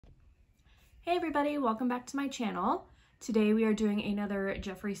Hey everybody, welcome back to my channel. Today we are doing another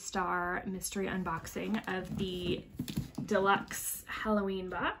Jeffree Star mystery unboxing of the Deluxe Halloween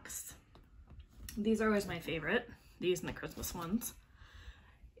box. These are always my favorite, these and the Christmas ones.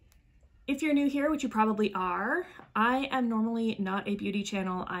 If you're new here, which you probably are, I am normally not a beauty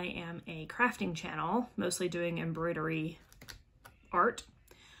channel, I am a crafting channel, mostly doing embroidery art.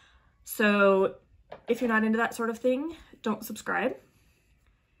 So if you're not into that sort of thing, don't subscribe.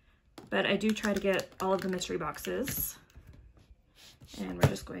 But I do try to get all of the mystery boxes, and we're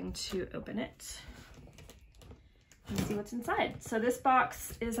just going to open it and see what's inside. So this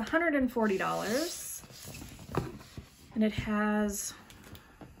box is $140 and it has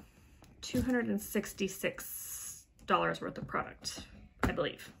 $266 worth of product, I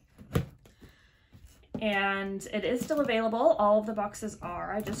believe. And it is still available. All of the boxes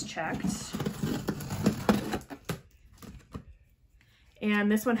are, I just checked.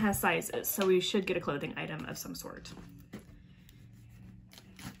 And this one has sizes, so we should get a clothing item of some sort.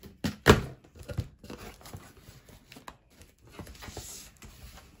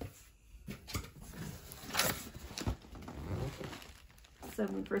 So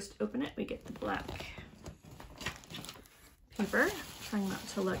when we first open it, we get the black paper. Trying not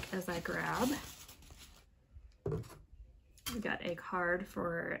to look as I grab. We got a card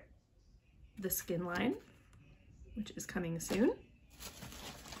for the skin line, which is coming soon.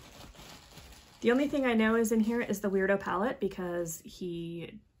 The only thing I know is in here is the Weirdo palette, because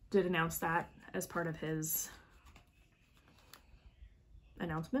he did announce that as part of his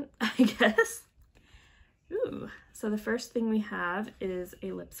announcement, I guess. Ooh, so the first thing we have is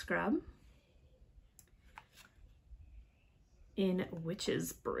a lip scrub in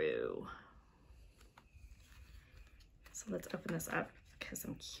Witch's Brew. So let's open this up because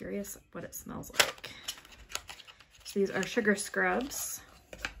I'm curious what it smells like. So these are sugar scrubs.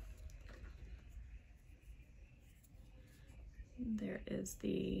 There is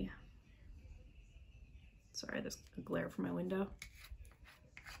the, sorry, there's a glare from my window.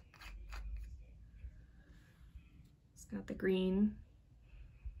 It's got the green.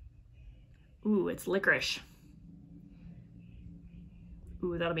 Ooh, it's licorice.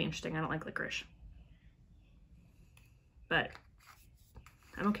 Ooh, that'll be interesting. I don't like licorice. But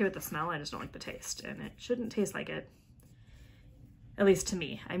I'm okay with the smell, I just don't like the taste. And it shouldn't taste like it. At least to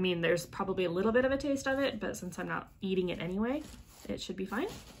me. I mean, there's probably a little bit of a taste of it, but since I'm not eating it anyway, it should be fine.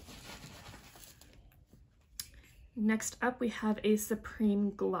 Next up, we have a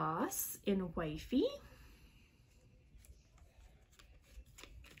Supreme Gloss in Wifey.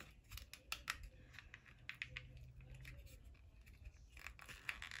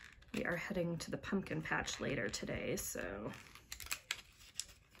 We are heading to the pumpkin patch later today, so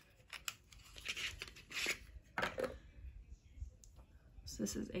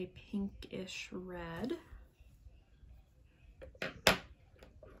this is a pinkish red.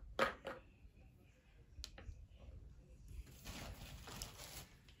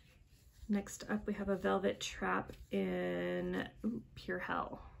 Next up, we have a Velvet Trap in Pure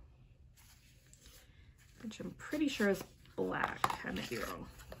Hell, which I'm pretty sure is black. I might be wrong.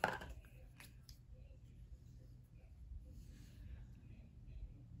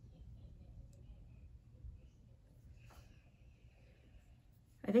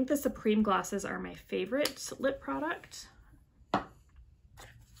 I think the Supreme glosses are my favorite lip product,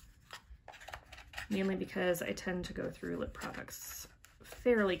 mainly because I tend to go through lip products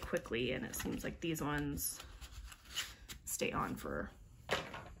fairly quickly, and it seems like these ones stay on for,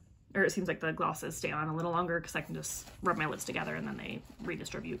 or it seems like the glosses stay on a little longer because I can just rub my lips together and then they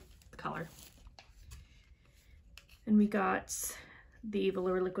redistribute the color. And we got the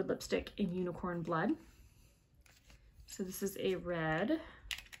Velour Liquid Lipstick in Unicorn Blood. So this is a red.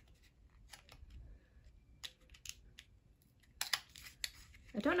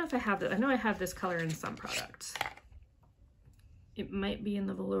 I don't know if I have this. I know I have this color in some product. It might be in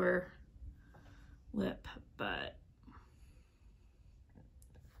the Velour lip, but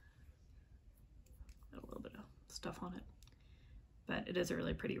got a little bit of stuff on it. But it is a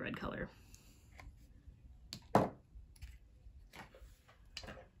really pretty red color.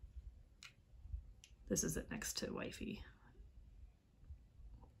 This is it next to Wifey.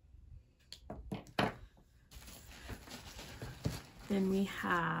 Then we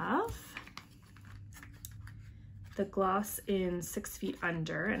have the gloss in 6 Feet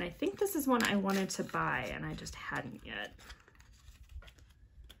Under, and I think this is one I wanted to buy and I just hadn't yet.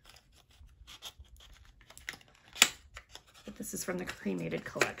 But this is from the Cremated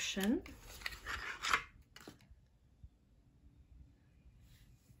collection.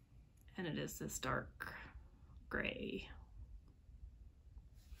 And it is this dark gray.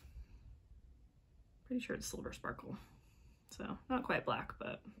 Pretty sure it's Silver Sparkle. So not quite black,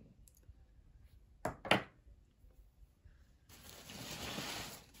 but.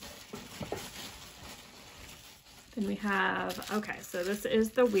 Then we have, okay, so this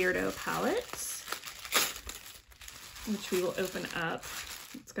is the Weirdo palette, which we will open up.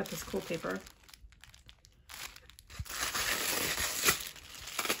 It's got this cool paper.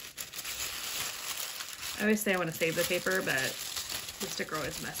 I always say I want to save the paper, but the sticker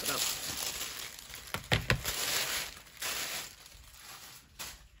always mess it up.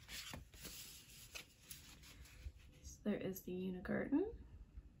 So there is the Unigarden.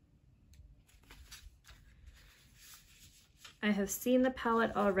 I have seen the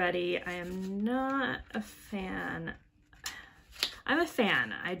palette already. I am not a fan. I'm a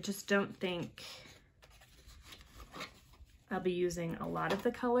fan. I just don't think I'll be using a lot of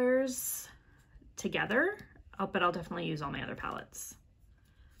the colors together, but I'll definitely use all my other palettes.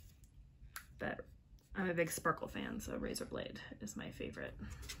 But I'm a big sparkle fan, so Razor Blade is my favorite.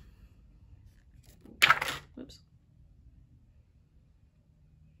 Oops.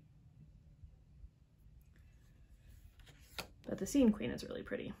 But the Scene Queen is really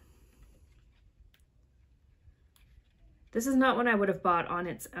pretty. This is not one I would have bought on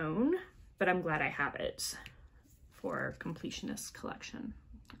its own, but I'm glad I have it for Completionist collection.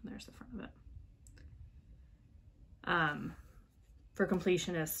 And there's the front of it. For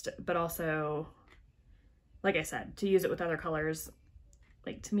Completionist, but also, like I said, to use it with other colors.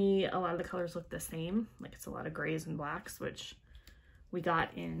 Like, to me, a lot of the colors look the same. Like, it's a lot of grays and blacks, which we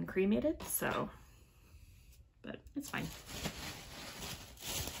got in Cremated, so, but it's fine.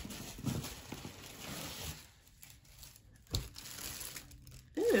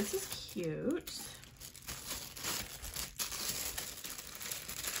 Ooh, this is cute.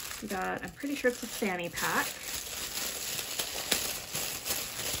 We got, I'm pretty sure it's a fanny pack.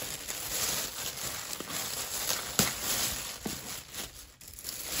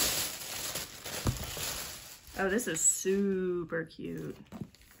 Oh, this is super cute.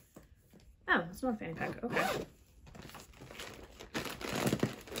 Oh, it's not a fanny pack. Okay.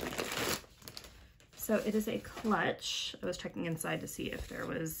 So it is a clutch. I was checking inside to see if there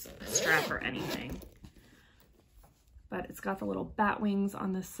was a strap or anything. But it's got the little bat wings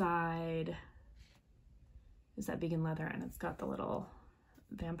on the side. Is that vegan leather? And it's got the little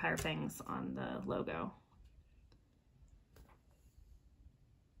vampire fangs on the logo.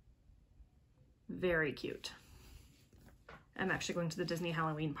 Very cute. I'm actually going to the Disney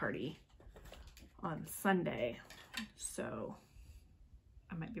Halloween party on Sunday, so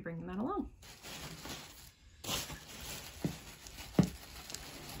I might be bringing that along.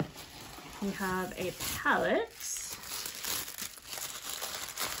 We have a palette.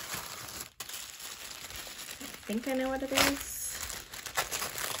 I think I know what it is.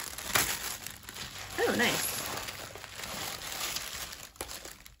 Oh, nice.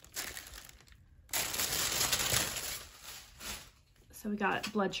 So we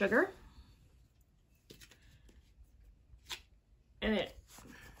got Blood Sugar. And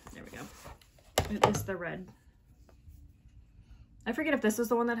there we go. It is the red. I forget if this was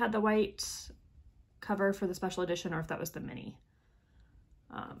the one that had the white cover for the special edition or if that was the mini.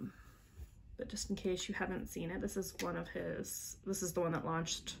 But just in case you haven't seen it, this is one of his, this is the one that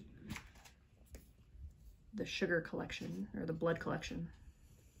launched the Sugar collection or the Blood collection.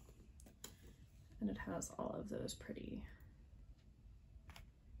 And it has all of those pretty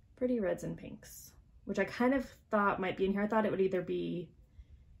reds and pinks, which I kind of thought might be in here. I thought it would either be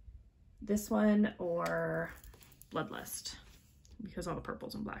this one or Bloodlust, because all the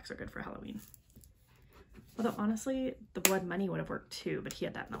purples and blacks are good for Halloween. Although honestly, the Blood Money would have worked too, but he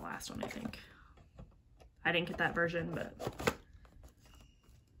had that in the last one, I think. I didn't get that version, but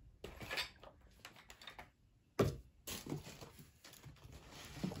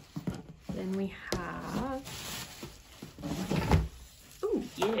then we have, oh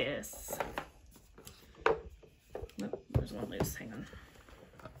yes. Nope, there's one loose, hang on.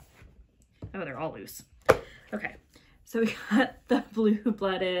 Oh, they're all loose. Okay, so we got the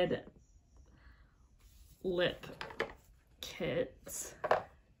Blue-Blooded lip kit.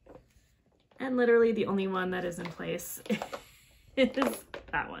 And literally the only one that is in place is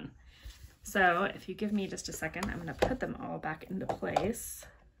that one. So if you give me just a second, I'm gonna put them all back into place.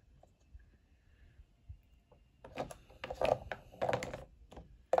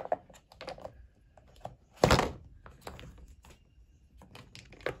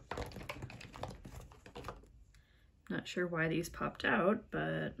 Not sure why these popped out,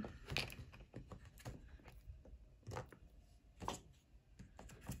 but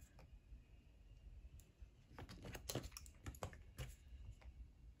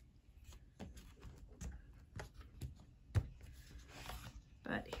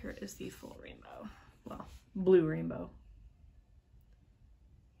here is the full rainbow. Well, blue rainbow.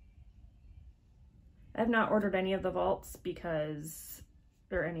 I have not ordered any of the vaults because,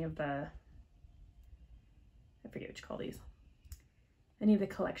 or any of the, I forget what you call these, any of the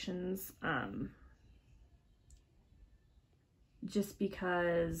collections, just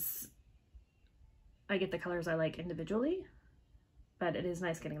because I get the colors I like individually, but it is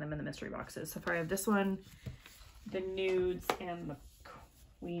nice getting them in the mystery boxes. So far I have this one, the nudes, and the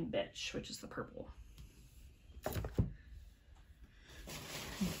Queen Bitch, which is the purple. I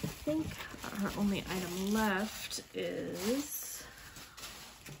think our only item left is,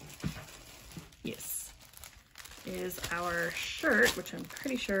 yes, is our shirt, which I'm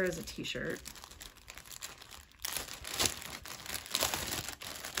pretty sure is a t-shirt.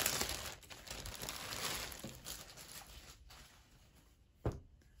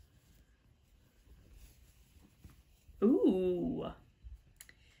 Ooh.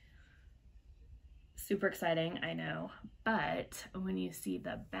 Super exciting, I know, but when you see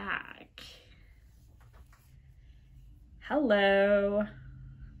the back, hello,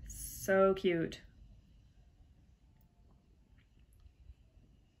 so cute.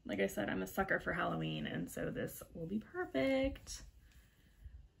 Like I said, I'm a sucker for Halloween, and so this will be perfect.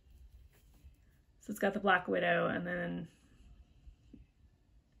 So it's got the Black Widow, and then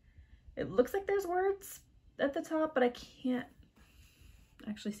it looks like there's words at the top, but I can't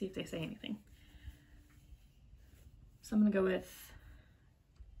actually see if they say anything. So I'm gonna go with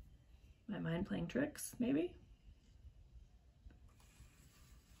my mind playing tricks, maybe.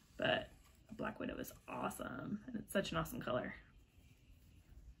 But Black Widow is awesome, and it's such an awesome color.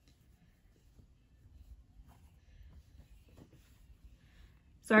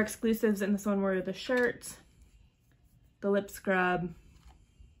 So our exclusives in this one were the shirt, the lip scrub,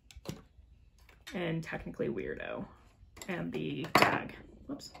 and technically Weirdo, and the bag.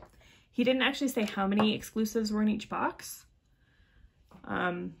 Whoops. He didn't actually say how many exclusives were in each box.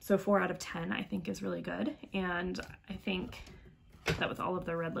 So 4 out of 10 I think is really good. And I think that with all of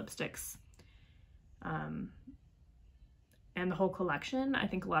the red lipsticks and the whole collection, I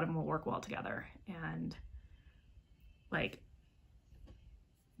think a lot of them will work well together. And like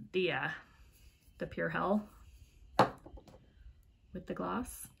the Pure Hell with the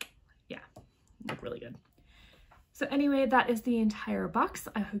gloss, yeah, look really good. So anyway, that is the entire box.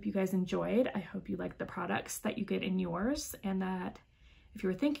 I hope you guys enjoyed. I hope you liked the products that you get in yours, and that if you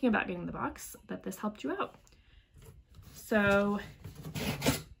were thinking about getting the box, that this helped you out. So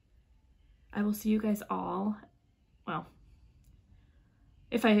I will see you guys all, well,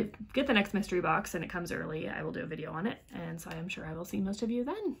 if I get the next mystery box and it comes early, I will do a video on it. And so I'm sure I will see most of you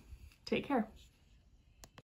then. Take care.